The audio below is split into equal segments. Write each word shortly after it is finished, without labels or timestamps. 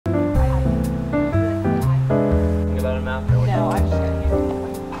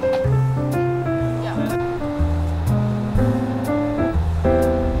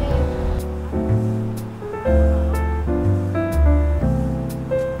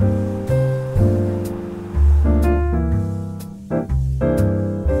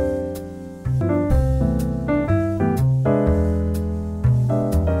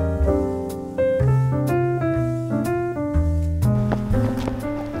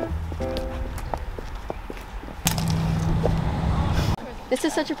This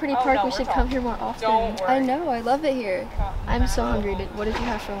is such a pretty park. We should come here more often. I know. I love it here. I'm so hungry. What did you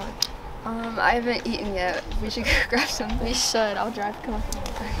have for lunch? I haven't eaten yet. We should go grab something. We should. I'll drive. Come on.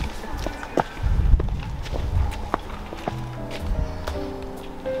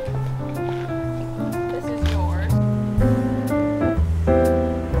 This is yours.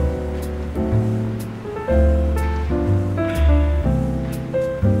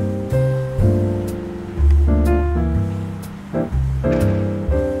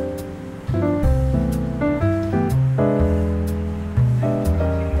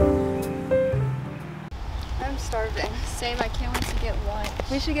 I'm starving. Same. I can't wait to get lunch.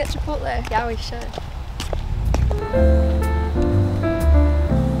 We should get Chipotle. Yeah, we should.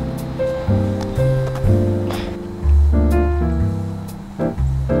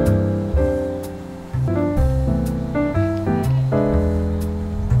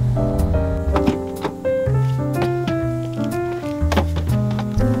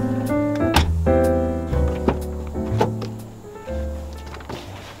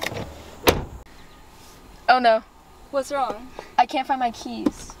 Oh no. What's wrong? I can't find my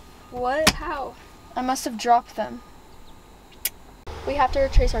keys. What? How? I must have dropped them. We have to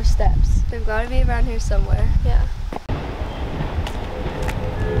retrace our steps. They've got to be around here somewhere. Yeah.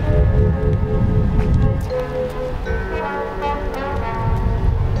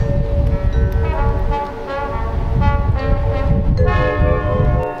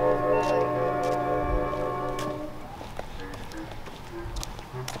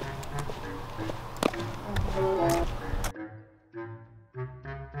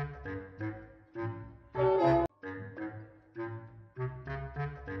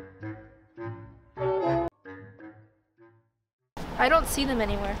 I don't see them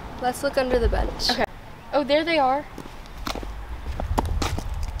anywhere. Let's look under the bench. Okay. Oh, there they are.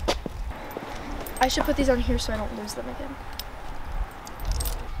 I should put these on here so I don't lose them again.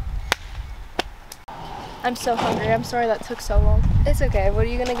 I'm so hungry. I'm sorry that took so long. It's okay. What are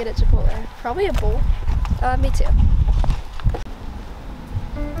you gonna get at Chipotle? Probably a bowl. Me too.